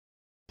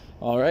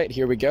All right,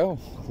 here we go.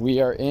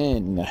 We are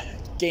in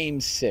Game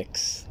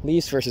 6,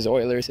 Leafs versus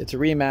Oilers. It's a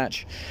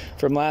rematch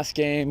from last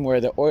game where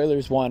the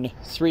Oilers won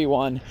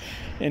 3-1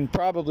 in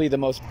probably the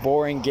most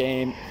boring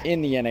game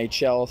in the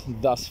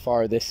NHL thus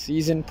far this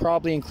season,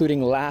 probably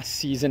including last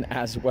season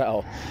as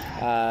well.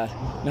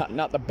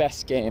 Not the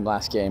best game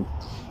last game.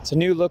 It's a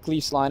new look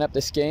Leafs lineup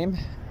this game.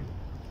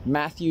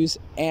 Matthews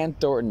and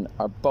Thornton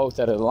are both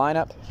out of the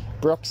lineup.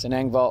 Brooks and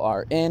Engvall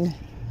are in.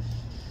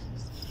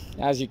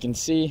 As you can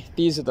see,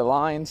 these are the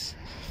lines.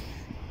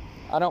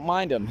 I don't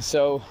mind them.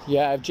 So you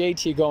have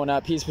JT going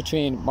up. He's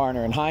between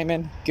Marner and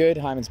Hyman. Good.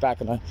 Hyman's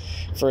back on the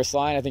first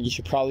line. I think he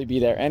should probably be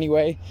there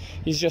anyway.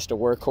 He's just a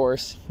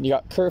workhorse. You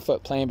got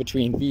Kerfoot playing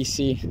between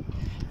VC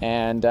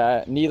and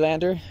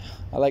Nylander.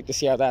 I like to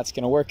see how that's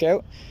going to work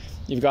out.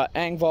 You've got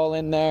Engvall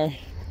in there.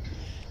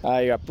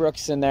 You got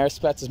Brooks in there.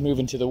 Spets is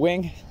moving to the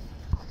wing.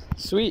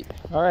 Sweet.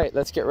 All right,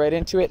 let's get right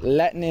into it.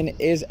 Lettinen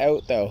is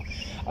out though.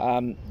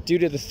 Due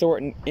to the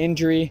Thornton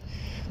injury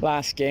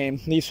last game,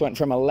 Leafs went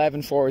from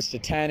 11 forwards to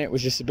 10. It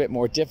was just a bit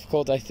more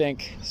difficult, I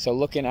think. So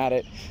looking at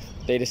it,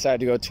 they decided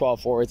to go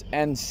 12 forwards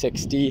and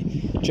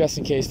 6D just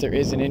in case there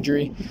is an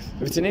injury.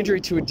 If it's an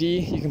injury to a D,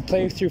 you can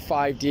play through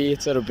 5D.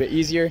 It's a little bit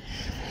easier,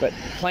 but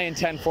playing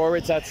 10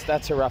 forwards,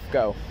 that's a rough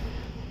go.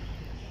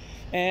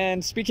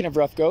 And speaking of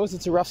rough goes,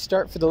 it's a rough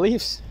start for the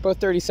Leafs. About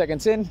 30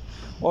 seconds in,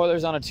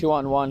 Oilers on a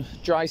 2-on-1.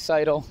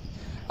 Draisaitl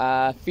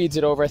feeds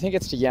it over. I think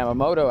it's to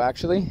Yamamoto,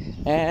 actually.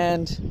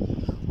 And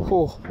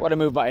whew, what a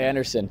move by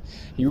Anderson.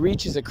 He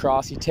reaches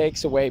across. He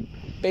takes away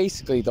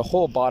basically the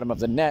whole bottom of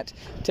the net,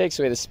 takes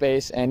away the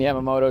space, and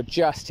Yamamoto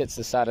just hits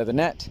the side of the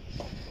net.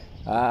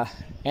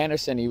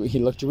 Anderson, he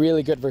looked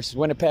really good versus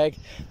Winnipeg.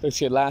 Looks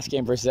good last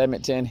game versus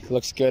Edmonton. He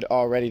looks good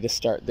already to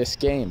start this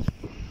game.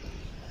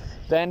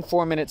 Then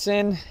 4 minutes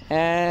in,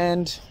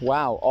 and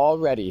wow,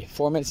 already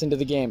 4 minutes into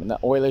the game, and the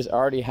Oilers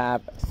already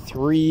have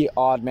 3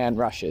 odd man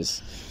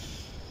rushes.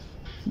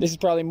 This is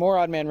probably more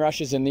odd man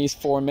rushes in these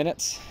 4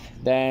 minutes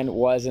than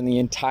was in the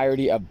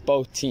entirety of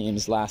both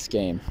teams last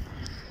game.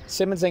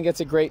 Simmons then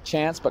gets a great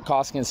chance, but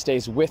Koskinen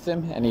stays with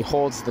him, and he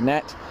holds the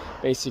net.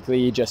 Basically,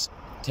 he just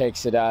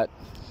takes the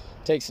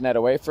net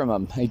away from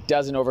him. He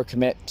doesn't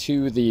overcommit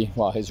to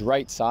his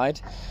right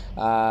side.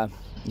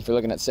 If you're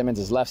looking at Simmons,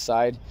 his left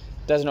side.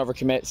 Doesn't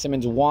overcommit.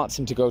 Simmons wants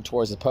him to go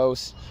towards the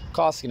post.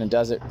 Koskinen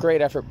does it.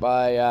 Great effort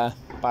by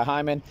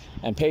Hyman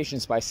and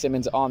patience by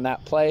Simmons on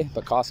that play,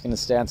 but Koskinen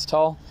stands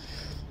tall.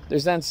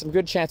 There's then some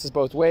good chances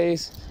both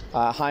ways.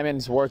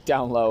 Hyman's work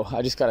down low,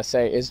 I just gotta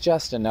say, is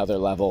just another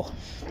level.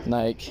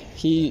 Like,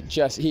 he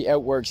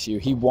outworks you.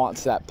 He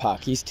wants that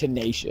puck. He's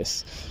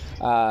tenacious.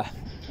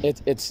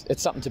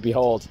 It's something to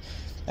behold.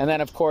 And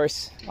then, of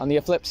course, on the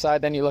flip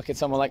side, then you look at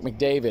someone like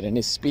McDavid and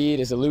his speed,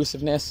 his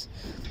elusiveness.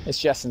 It's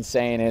just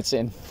insane. It's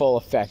in full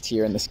effect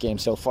here in this game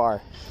so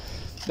far.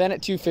 Then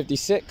at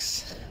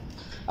 2:56,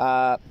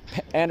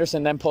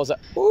 Anderson then pulls up.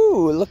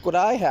 Ooh, look what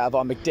I have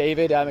on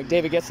McDavid.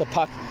 McDavid gets the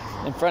puck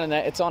in front of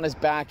that. It's on his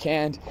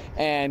backhand,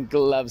 and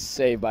glove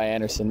save by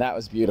Anderson. That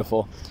was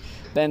beautiful.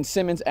 Then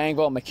Simmons,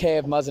 Engvall,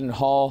 Mikheyev, Muzzin, and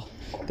Hall.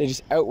 They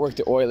just outworked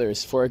the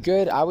Oilers for a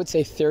good, I would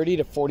say, 30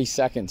 to 40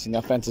 seconds in the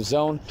offensive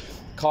zone.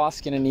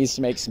 Koskinen needs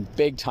to make some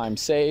big-time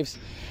saves.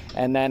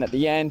 And then at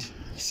the end,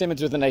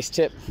 Simmons with a nice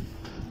tip.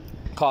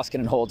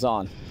 Koskinen holds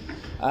on.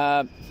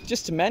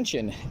 Just to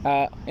mention,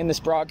 in this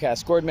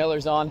broadcast, Gord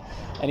Miller's on,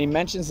 and he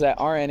mentions that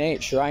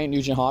RNH, Ryan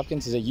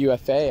Nugent-Hopkins, is a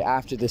UFA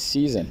after this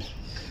season.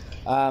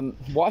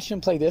 Watching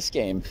him play this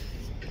game,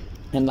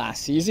 and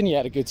last season, he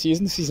had a good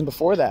season. The season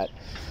before that,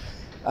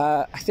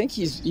 I think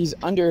he's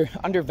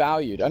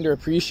undervalued,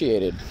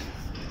 underappreciated.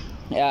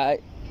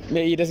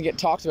 He doesn't get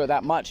talked about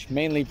that much,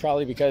 mainly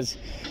probably because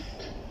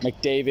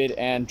McDavid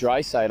and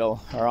Draisaitl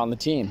are on the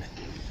team.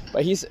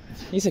 But he's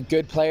a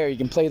good player. He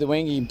can play the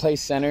wing, he can play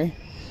center.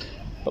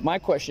 But my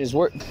question is,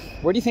 where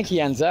do you think he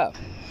ends up?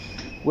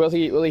 Will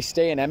he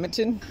stay in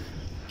Edmonton?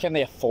 Can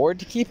they afford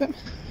to keep him?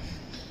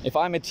 If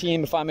I'm a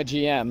team, if I'm a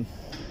GM,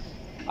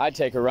 I'd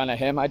take a run at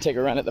him. I'd take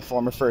a run at the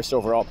former first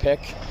overall pick.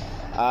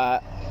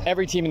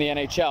 Every team in the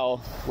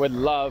NHL would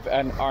love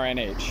an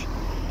RNH.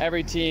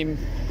 Every team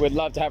would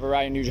love to have a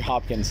Ryan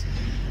Nugent-Hopkins.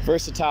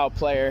 Versatile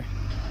player,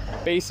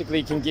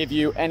 basically can give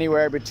you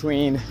anywhere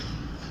between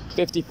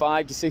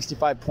 55 to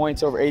 65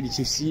 points over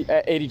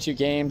 82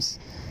 games,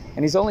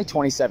 and he's only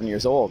 27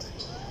 years old.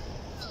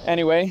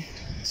 Anyway,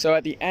 so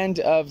at the end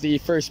of the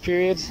first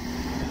period,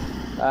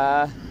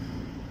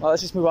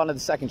 let's just move on to the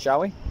second,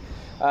 shall we?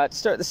 To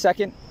start the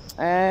second,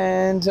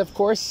 and of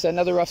course,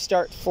 another rough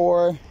start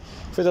for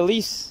the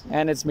Leafs,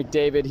 and it's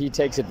McDavid. He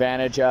takes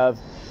advantage of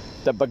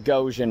the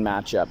Bogosian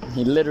matchup.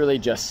 He literally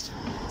it's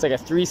like a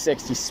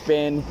 360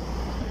 spin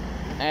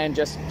and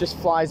just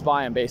flies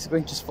by him,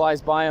 basically. Just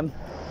flies by him.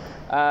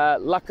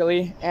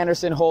 Luckily,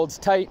 Anderson holds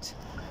tight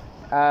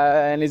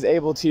and is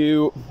able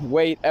to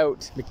wait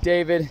out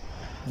McDavid.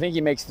 I think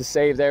he makes the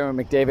save there when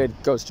McDavid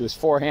goes to his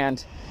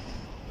forehand.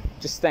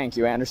 Just thank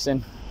you,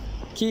 Anderson.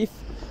 Keith,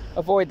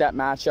 avoid that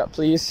matchup,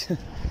 please.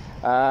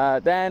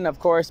 Then, of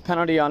course,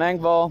 penalty on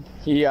Engvall.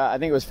 I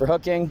think it was for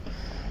hooking.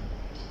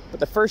 But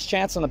the first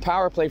chance on the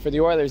power play for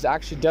the Oilers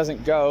actually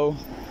doesn't go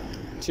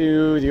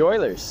to the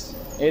Oilers.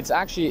 It's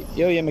actually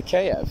Ilya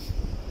Mikheyev.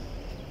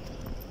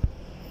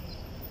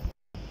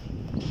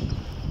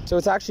 So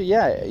it's actually,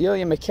 yeah,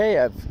 Ilya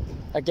Mikheyev,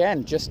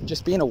 again,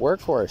 just being a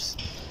workhorse.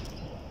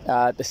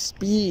 The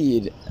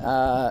speed,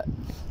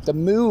 the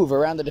move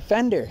around the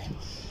defender.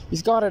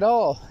 He's got it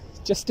all.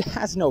 Just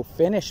has no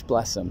finish,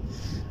 bless him.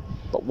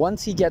 But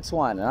once he gets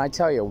one, and I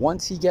tell you,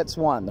 once he gets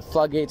one, the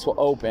floodgates will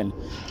open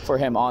for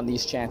him on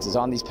these chances,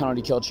 on these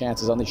penalty kill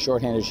chances, on these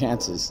shorthanded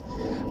chances.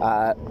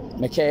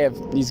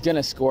 Mikheyev, he's going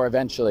to score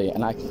eventually,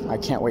 and I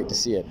can't wait to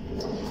see it.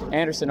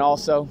 Anderson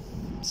also,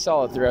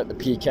 solid throughout the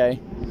PK.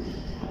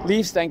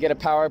 Leafs then get a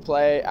power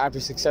play after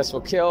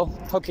successful kill,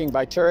 hooking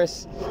by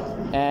Turris,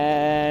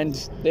 and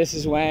this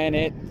is when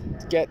it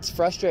gets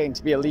frustrating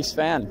to be a Leafs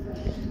fan.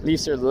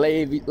 Leafs are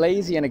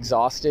lazy and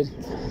exhausted.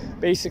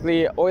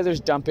 Basically, Oilers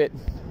dump it.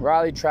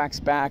 Riley tracks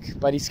back,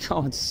 but he's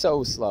going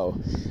so slow.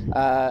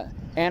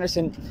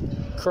 Anderson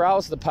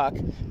corrals the puck,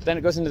 but then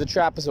it goes into the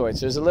trapezoid.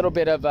 So there's a little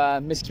bit of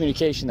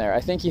miscommunication there.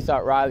 I think he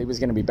thought Riley was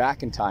going to be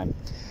back in time,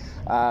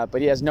 but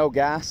he has no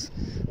gas.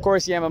 Of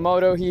course,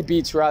 Yamamoto, he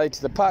beats Riley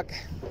to the puck,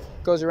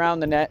 goes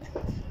around the net,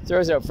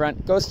 throws out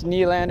front, goes to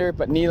Nylander,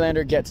 but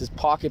Nylander gets his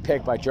pocket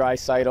picked by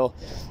Draisaitl.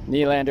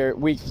 Nylander,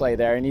 weak play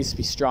there. He needs to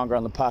be stronger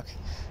on the puck.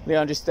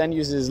 Leon just then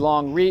uses his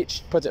long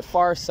reach, puts it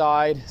far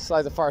side,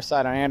 slides the far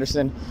side on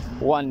Anderson.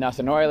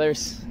 1-0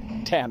 Oilers.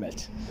 Damn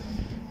it.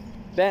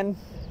 Then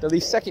the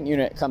Leafs second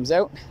unit comes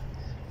out,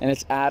 and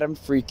it's Adam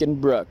freaking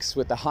Brooks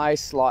with the high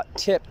slot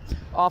tip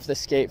off the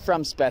skate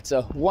from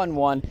Spezza.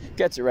 1-1,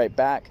 gets it right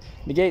back,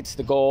 negates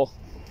the goal.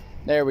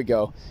 There we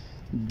go.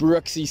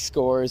 Brooksy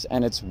scores,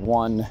 and it's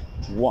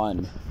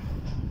 1-1.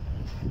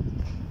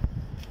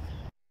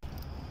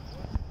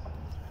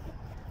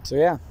 So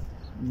yeah,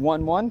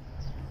 1-1.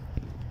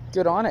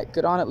 Good on it.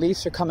 Good on it.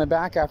 Leafs are coming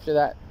back after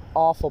that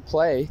awful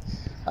play,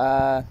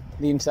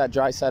 leading to that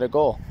Draisaitl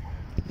goal.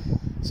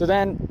 So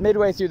then,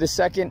 midway through the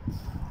second,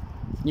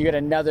 you get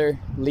another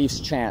Leafs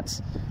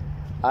chance.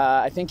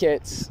 I think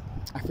it's,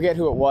 I forget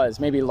who it was.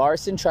 Maybe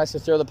Larson tries to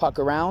throw the puck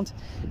around,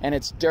 and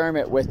it's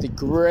Dermott with the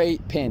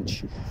great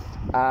pinch.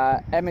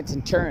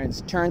 Edmonton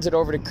turns it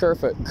over to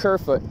Kerfoot.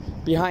 Kerfoot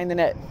behind the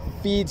net,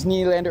 feeds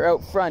Nylander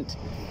out front.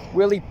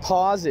 Willie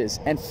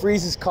pauses and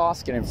freezes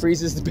Koskinen,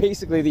 freezes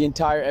basically the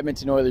entire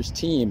Edmonton Oilers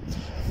team.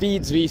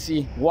 Feeds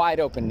Vesey, wide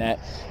open net,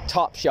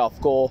 top shelf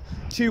goal,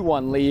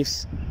 2-1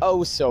 Leafs.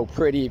 Oh, so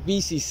pretty.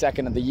 Vesey's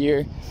second of the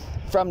year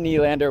from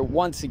Nylander,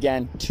 once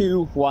again,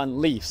 2-1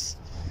 Leafs.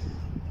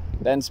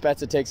 Then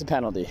Spezza takes a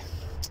penalty.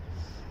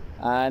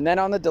 And then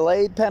on the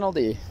delayed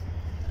penalty,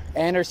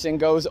 Anderson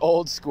goes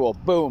old school.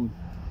 Boom.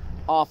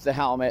 Off the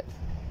helmet.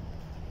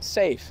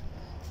 Safe.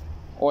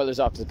 Oilers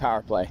off to the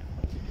power play.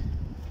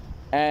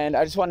 And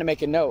I just wanted to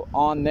make a note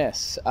on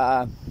this.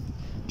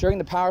 During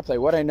the power play,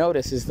 what I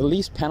noticed is the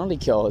Leafs penalty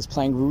kill is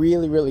playing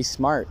really, really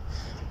smart.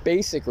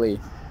 Basically,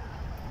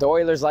 the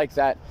Oilers like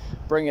that,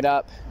 bring it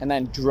up and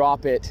then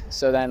drop it,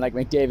 so then like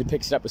McDavid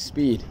picks it up with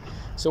speed.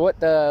 So what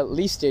the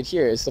Leafs did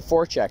here is the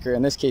forechecker,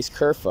 in this case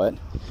Kerfoot,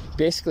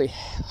 basically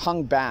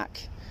hung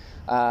back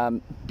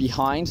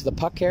behind the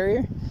puck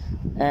carrier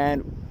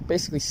and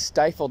basically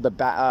stifled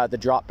the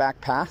drop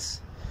back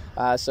pass.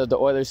 So the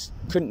Oilers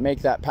couldn't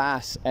make that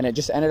pass, and it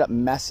just ended up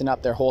messing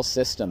up their whole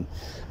system.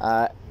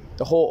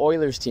 The whole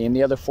Oilers team,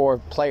 the other four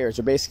players,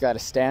 are basically at a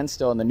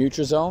standstill in the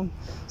neutral zone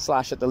 /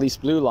 at the Leafs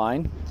blue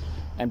line.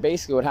 And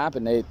basically what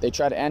happened, they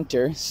try to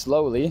enter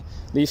slowly.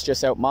 Leafs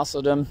just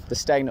out-muscled them. The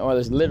stagnant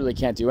Oilers literally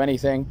can't do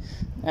anything.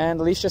 And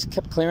the Leafs just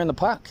kept clearing the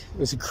puck. It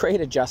was a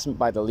great adjustment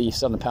by the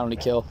Leafs on the penalty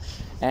kill.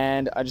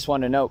 And I just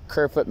want to note,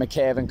 Kerfoot,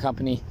 Mikheyev and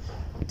company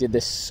did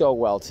this so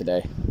well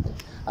today.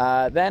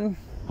 Then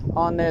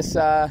on this,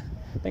 I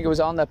think it was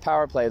on the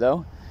power play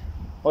though,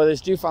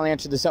 Oilers do finally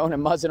enter the zone,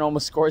 and Muzzin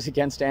almost scores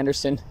against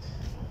Anderson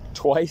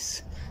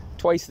twice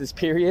this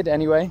period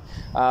anyway.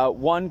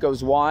 One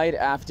goes wide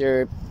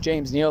after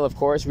James Neal, of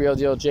course, real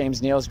deal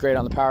James Neal is great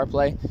on the power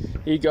play.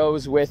 He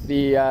goes with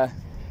the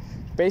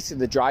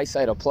basically the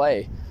Draisaitl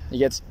play. He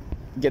gets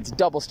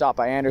double stopped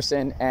by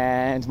Anderson,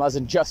 and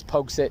Muzzin just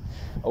pokes it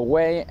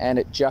away, and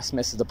it just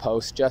misses the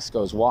post, just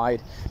goes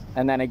wide.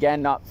 And then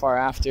again, not far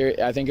after,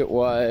 I think it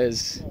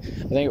was,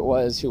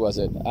 who was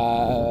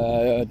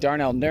it?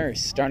 Darnell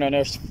Nurse. Darnell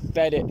Nurse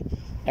fed it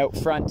out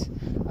front,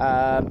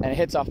 and it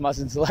hits off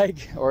Muzzin's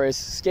leg, or his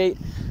skate,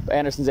 but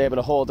Anderson's able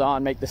to hold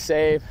on, make the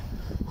save.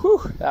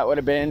 Whew, that would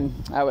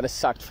have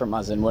sucked for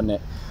Muzzin, wouldn't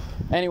it?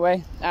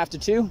 Anyway, after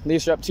two,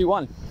 Leafs are up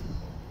 2-1.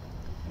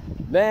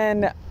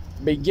 Then,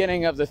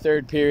 beginning of the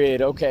third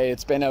period. Okay,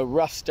 it's been a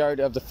rough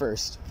start of the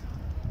first.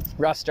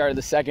 Rough start of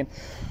the second.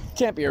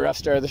 Can't be a rough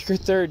start of the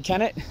third,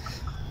 can it?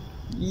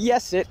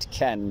 Yes, it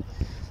can.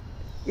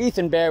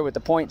 Ethan Bear with the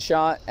point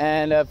shot,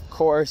 and of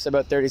course,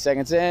 about 30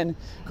 seconds in,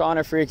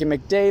 Connor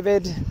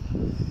McDavid.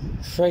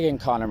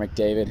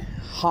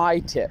 High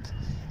tip.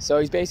 So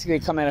he's basically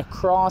coming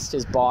across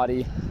his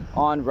body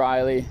on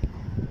Riley.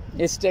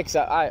 It sticks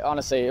out.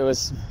 Honestly, it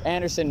was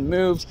Anderson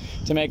moved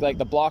to make like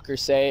the blocker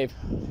save,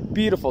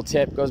 Beautiful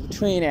tip, goes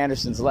between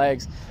Anderson's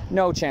legs.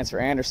 No chance for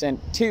Anderson.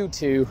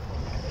 2-2.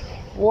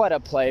 What a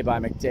play by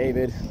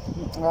McDavid.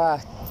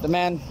 The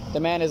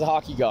man is a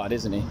hockey god,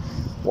 isn't he?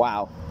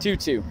 Wow.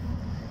 2-2.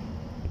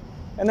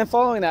 And then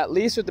following that,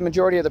 Leafs with the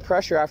majority of the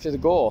pressure after the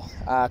goal.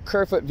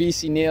 Kerfoot,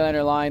 VC,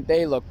 Nylander line,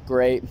 they look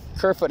great.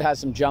 Kerfoot has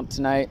some jump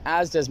tonight,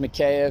 as does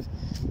Mikheyev.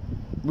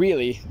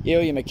 Really,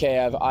 Ilya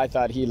Mikheyev, I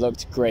thought he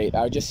looked great.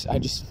 I just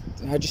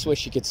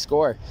wish he could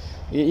score.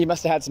 He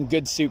must have had some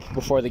good soup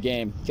before the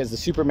game, because the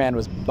Superman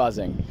was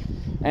buzzing.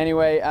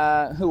 Anyway,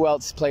 who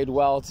else played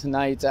well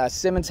tonight?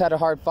 Simmons had a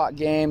hard-fought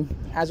game,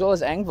 as well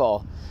as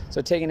Engvall.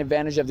 So taking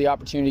advantage of the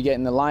opportunity to get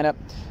in the lineup.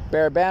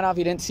 Barabanov,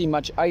 he didn't see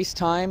much ice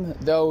time,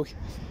 though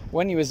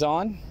when he was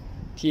on,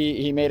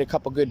 he made a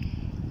couple good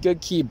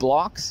key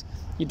blocks.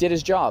 He did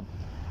his job.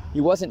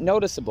 He wasn't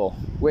noticeable,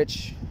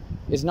 which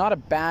is not a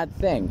bad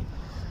thing.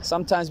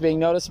 Sometimes being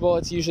noticeable,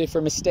 it's usually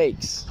for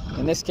mistakes.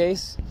 In this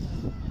case,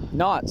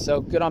 not.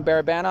 So good on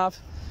Barabanov.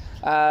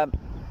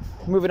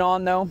 Moving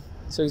on though,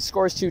 so he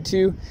scores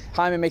 2-2.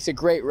 Hyman makes a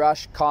great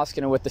rush,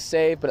 Koskinen with the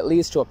save, but it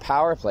leads to a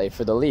power play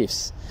for the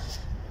Leafs.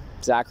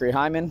 Zachary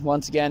Hyman,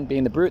 once again,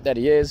 being the brute that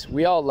he is.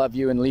 We all love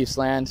you in Leafs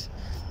land.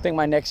 I think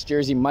my next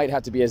jersey might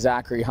have to be a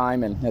Zach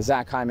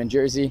Hyman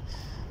jersey.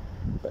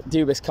 But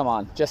Dubas, come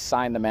on, just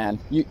sign the man.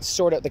 You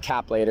sort out the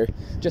cap later.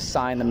 Just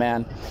sign the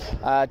man.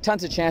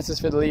 Tons of chances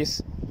for the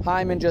Leafs.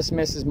 Hyman just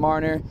misses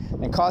Marner,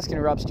 and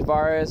Koskinen rubs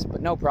Tavares,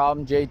 but no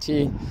problem.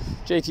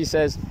 JT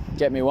says,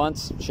 get me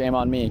once, shame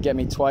on me. Get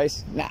me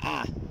twice,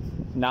 nah,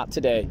 not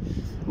today.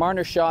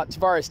 Marner shot,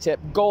 Tavares tip,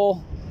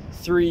 goal,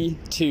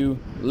 3-2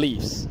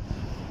 Leafs.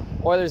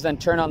 Oilers then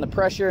turn on the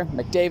pressure.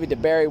 McDavid to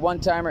Barrie,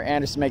 one-timer.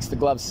 Anderson makes the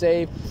glove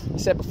save. He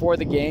said before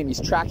the game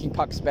he's tracking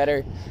pucks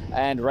better,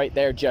 and right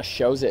there just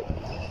shows it.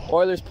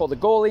 Oilers pull the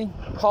goalie.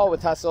 Hall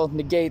with hustle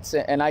negates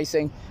an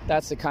icing.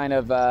 That's the kind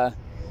of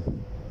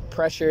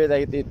pressure,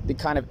 the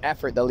kind of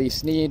effort the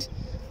Leafs need.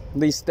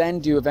 Leafs then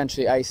do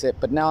eventually ice it,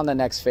 but now on the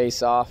next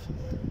face-off,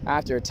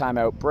 after a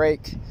timeout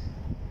break,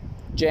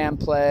 jam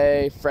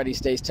play, Freddie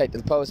stays tight to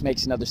the post,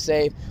 makes another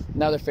save,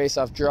 another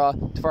face-off draw.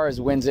 Tavares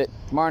wins it.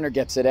 Marner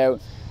gets it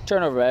out.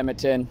 Turnover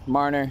Edmonton.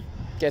 Marner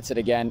gets it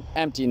again.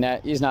 Empty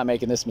net. He's not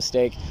making this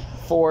mistake.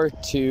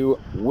 4-2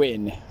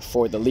 win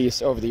for the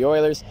Leafs over the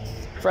Oilers.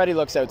 Freddie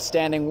looks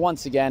outstanding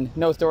once again.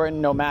 No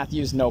Thornton, no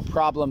Matthews, no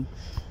problem.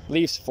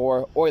 Leafs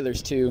 4,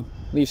 Oilers 2.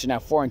 Leafs are now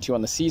 4-2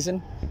 on the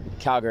season.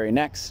 Calgary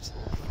next.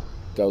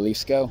 Go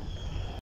Leafs go.